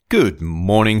Good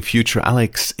morning, future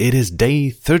Alex. It is day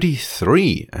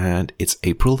 33 and it's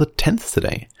April the 10th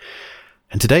today.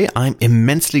 And today I'm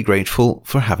immensely grateful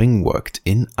for having worked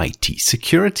in IT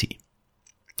security.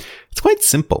 It's quite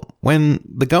simple. When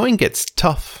the going gets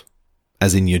tough,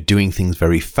 as in you're doing things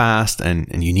very fast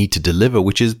and you need to deliver,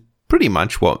 which is pretty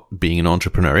much what being an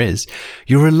entrepreneur is,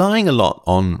 you're relying a lot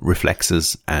on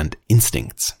reflexes and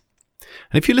instincts.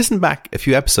 And if you listen back a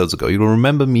few episodes ago, you'll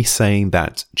remember me saying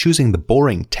that choosing the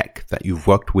boring tech that you've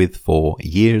worked with for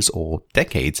years or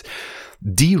decades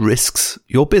de-risks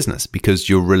your business because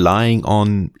you're relying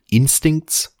on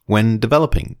instincts when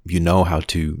developing. You know how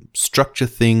to structure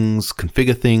things,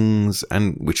 configure things,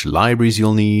 and which libraries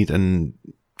you'll need, and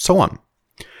so on.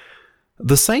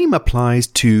 The same applies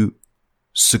to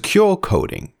secure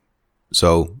coding,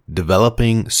 so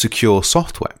developing secure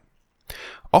software.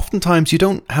 Oftentimes, you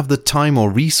don't have the time or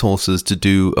resources to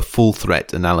do a full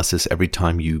threat analysis every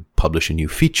time you publish a new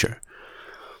feature.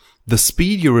 The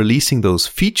speed you're releasing those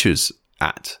features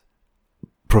at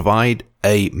provide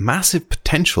a massive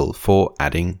potential for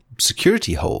adding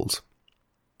security holes.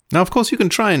 Now, of course, you can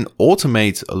try and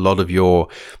automate a lot of your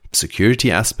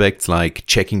security aspects like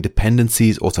checking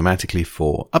dependencies automatically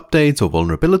for updates or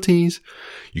vulnerabilities.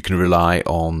 You can rely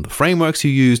on the frameworks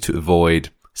you use to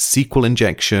avoid SQL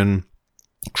injection,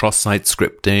 cross-site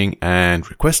scripting, and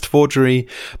request forgery.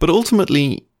 But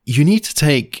ultimately, you need to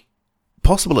take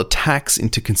possible attacks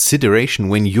into consideration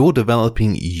when you're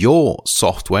developing your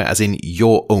software, as in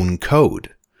your own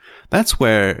code. That's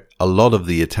where a lot of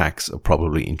the attacks are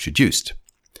probably introduced.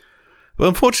 But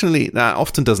unfortunately, that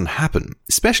often doesn't happen,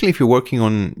 especially if you're working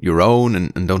on your own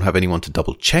and don't have anyone to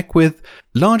double check with.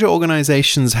 Larger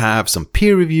organizations have some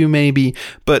peer review maybe,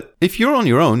 but if you're on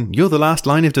your own, you're the last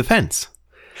line of defense.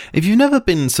 If you've never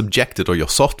been subjected or your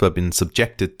software been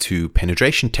subjected to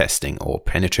penetration testing or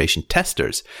penetration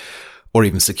testers, or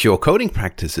even secure coding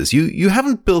practices, you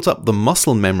haven't built up the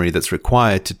muscle memory that's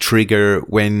required to trigger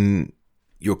when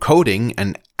you're coding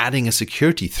and adding a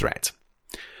security threat.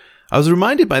 I was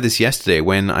reminded by this yesterday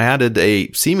when I added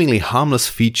a seemingly harmless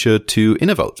feature to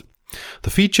Innovote. The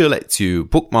feature lets you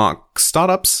bookmark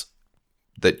startups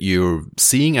that you're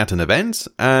seeing at an event,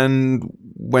 and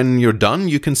when you're done,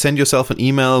 you can send yourself an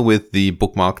email with the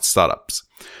bookmarked startups.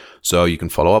 So you can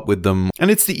follow up with them. And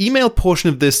it's the email portion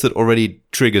of this that already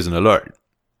triggers an alert.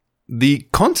 The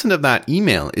content of that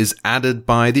email is added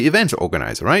by the event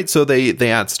organizer, right? So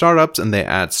they add startups and they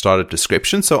add startup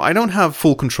description. So I don't have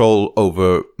full control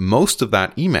over most of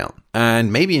that email.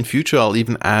 And maybe in future, I'll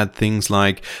even add things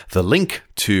like the link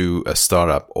to a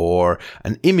startup or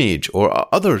an image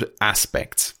or other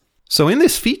aspects. So in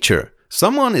this feature,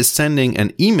 someone is sending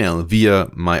an email via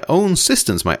my own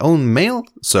systems, my own mail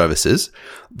services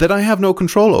that I have no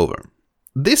control over.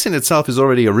 This in itself is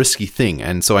already a risky thing,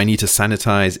 and so I need to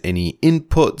sanitize any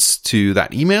inputs to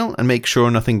that email and make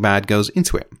sure nothing bad goes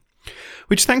into it.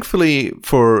 Which thankfully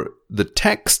for the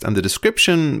text and the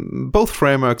description, both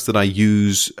frameworks that I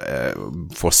use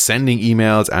for sending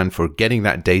emails and for getting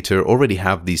that data already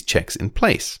have these checks in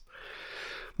place.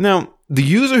 Now, the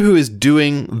user who is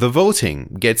doing the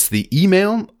voting gets the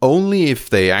email only if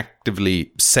they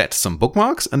actively set some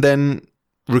bookmarks and then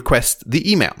request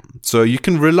the email. So you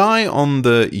can rely on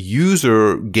the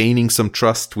user gaining some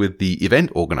trust with the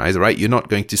event organizer, right? You're not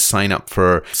going to sign up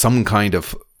for some kind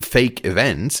of fake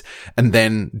event and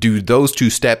then do those two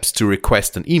steps to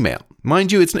request an email.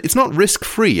 Mind you, it's not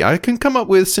risk-free. I can come up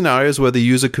with scenarios where the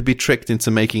user could be tricked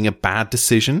into making a bad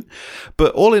decision.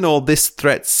 But all in all, this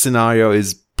threat scenario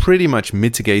is pretty much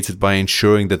mitigated by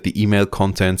ensuring that the email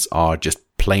contents are just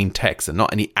plain text and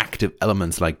not any active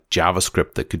elements like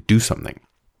JavaScript that could do something.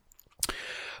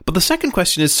 But the second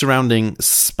question is surrounding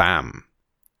spam.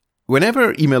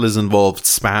 Whenever email is involved,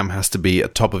 spam has to be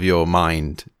at top of your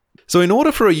mind. So in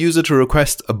order for a user to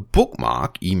request a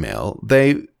bookmark email,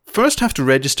 they first have to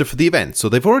register for the event. So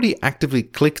they've already actively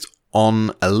clicked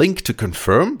on a link to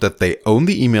confirm that they own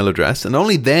the email address, and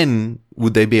only then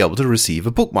would they be able to receive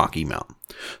a bookmark email.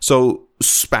 So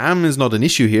spam is not an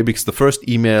issue here because the first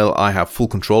email I have full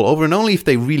control over, and only if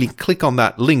they really click on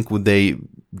that link would they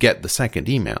get the second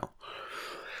email.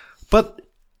 But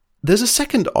there's a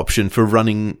second option for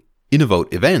running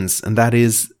Innovote events, and that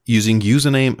is using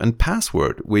username and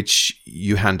password, which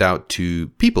you hand out to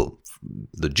people,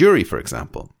 the jury, for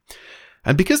example.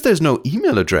 And because there's no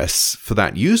email address for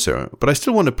that user, but I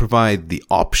still want to provide the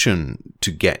option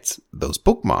to get those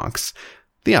bookmarks,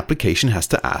 the application has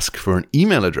to ask for an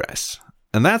email address.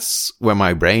 And that's where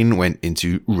my brain went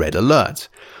into red alert.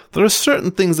 There are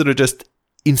certain things that are just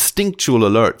instinctual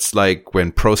alerts, like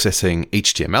when processing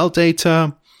HTML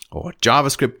data or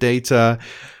JavaScript data,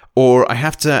 or I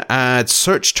have to add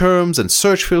search terms and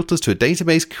search filters to a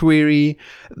database query.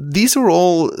 These are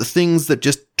all things that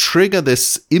just trigger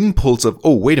this impulse of,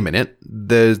 oh, wait a minute,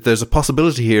 there's a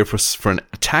possibility here for an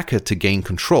attacker to gain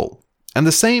control. And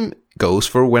the same goes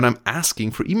for when I'm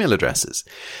asking for email addresses.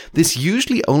 This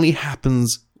usually only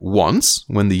happens once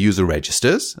when the user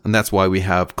registers, and that's why we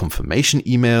have confirmation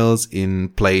emails in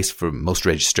place for most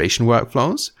registration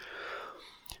workflows.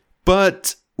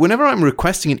 But whenever I'm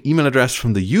requesting an email address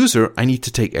from the user, I need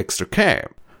to take extra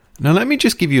care. Now, let me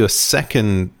just give you a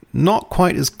second, not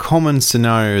quite as common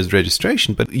scenario as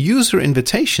registration, but user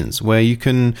invitations where you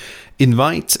can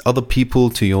invite other people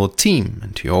to your team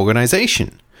and to your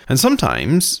organization. And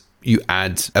sometimes you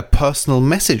add a personal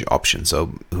message option.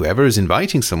 So whoever is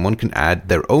inviting someone can add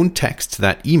their own text to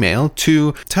that email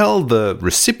to tell the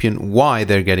recipient why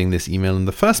they're getting this email in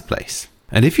the first place.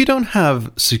 And if you don't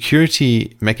have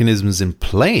security mechanisms in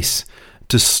place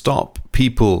to stop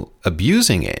people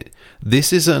abusing it,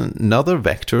 this is another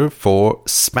vector for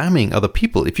spamming other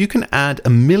people. If you can add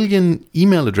 1 million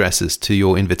email addresses to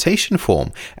your invitation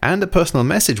form and a personal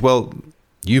message, well,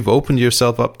 you've opened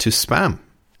yourself up to spam.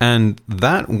 And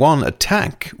that one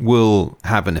attack will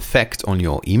have an effect on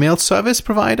your email service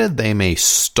provider. They may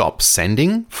stop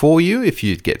sending for you if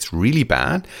it gets really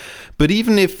bad. But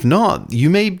even if not,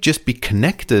 you may just be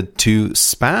connected to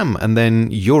spam, and then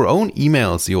your own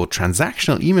emails, your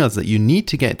transactional emails that you need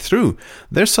to get through,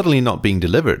 they're suddenly not being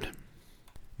delivered.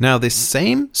 Now, this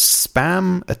same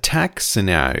spam attack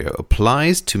scenario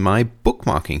applies to my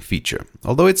bookmarking feature,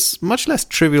 although it's much less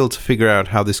trivial to figure out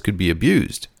how this could be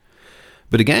abused.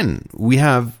 But again, we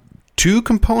have two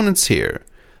components here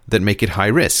that make it high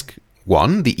risk.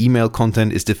 One, the email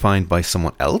content is defined by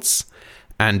someone else.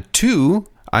 And two,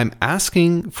 I'm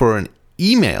asking for an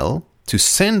email to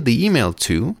send the email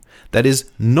to that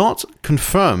is not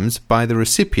confirmed by the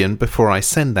recipient before I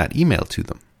send that email to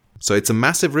them. So it's a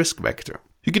massive risk vector.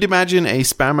 You could imagine a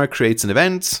spammer creates an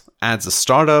event, adds a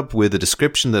startup with a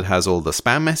description that has all the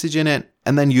spam message in it,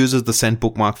 and then uses the send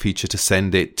bookmark feature to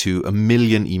send it to 1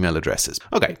 million email addresses.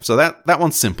 Okay, so that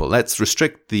one's simple. Let's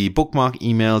restrict the bookmark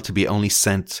email to be only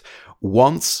sent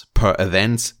once per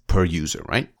event per user,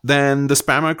 right? Then the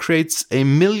spammer creates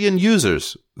 1 million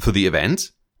users for the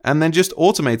event, and then just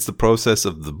automates the process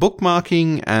of the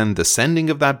bookmarking and the sending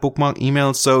of that bookmark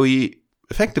email, so he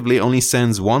effectively only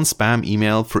sends one spam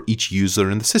email for each user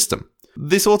in the system.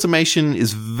 This automation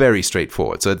is very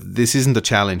straightforward, so this isn't a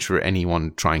challenge for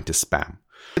anyone trying to spam.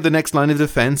 The next line of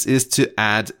defense is to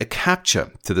add a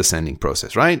captcha to the sending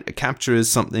process, right? A captcha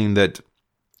is something that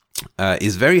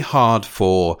is very hard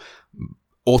for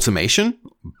automation,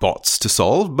 bots to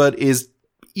solve, but is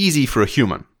easy for a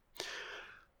human.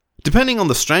 Depending on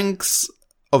the strengths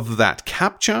of that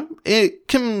captcha, it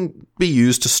can be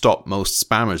used to stop most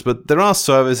spammers, but there are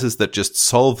services that just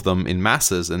solve them in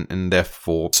masses and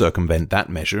therefore circumvent that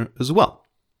measure as well.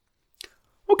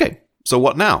 Okay, so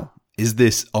what now? Is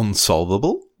this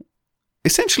unsolvable?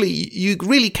 Essentially, you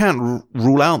really can't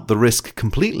rule out the risk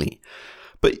completely,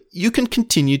 but you can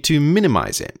continue to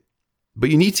minimize it. But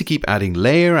you need to keep adding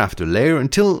layer after layer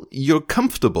until you're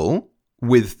comfortable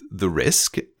with the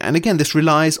risk. And again, this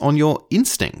relies on your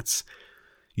instincts.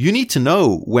 You need to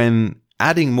know when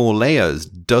adding more layers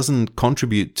doesn't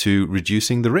contribute to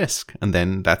reducing the risk, and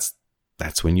then that's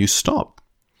when you stop.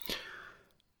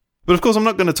 But of course, I'm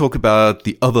not going to talk about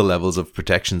the other levels of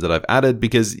protections that I've added,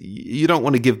 because you don't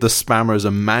want to give the spammers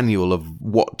a manual of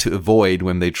what to avoid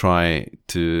when they try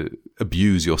to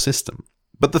abuse your system.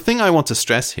 But the thing I want to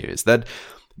stress here is that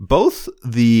both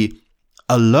the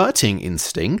alerting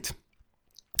instinct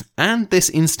and this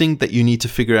instinct that you need to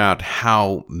figure out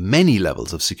how many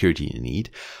levels of security you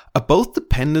need are both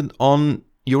dependent on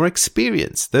your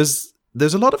experience. There's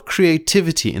a lot of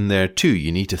creativity in there too.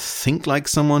 You need to think like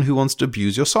someone who wants to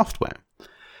abuse your software.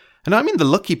 And I'm in the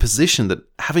lucky position that,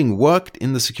 having worked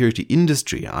in the security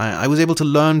industry, I was able to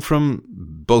learn from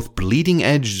both bleeding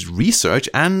edge research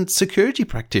and security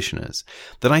practitioners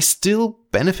that I still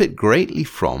benefit greatly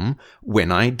from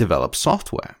when I develop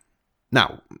software.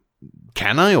 Now,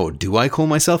 can I or do I call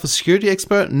myself a security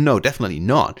expert? No, definitely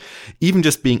not. Even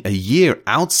just being a year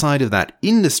outside of that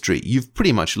industry, you've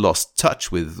pretty much lost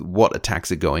touch with what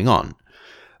attacks are going on.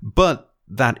 But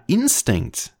that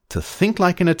instinct to think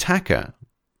like an attacker,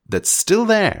 that's still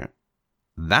there,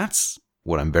 that's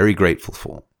what I'm very grateful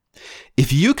for.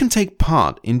 If you can take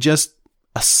part in just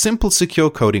a simple secure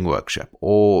coding workshop,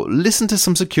 or listen to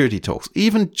some security talks,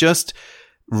 even just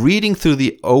reading through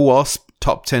the OWASP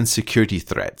top 10 security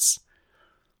threats,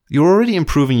 you're already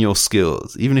improving your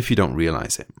skills, even if you don't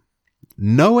realize it.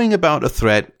 Knowing about a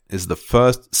threat is the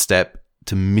first step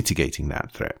to mitigating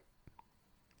that threat.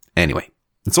 Anyway,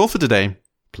 that's all for today.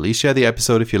 Please share the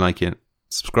episode if you like it.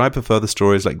 Subscribe for further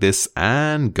stories like this,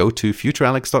 and go to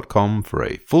futurealex.com for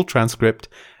a full transcript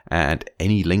and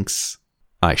any links.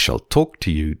 I shall talk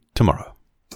to you tomorrow.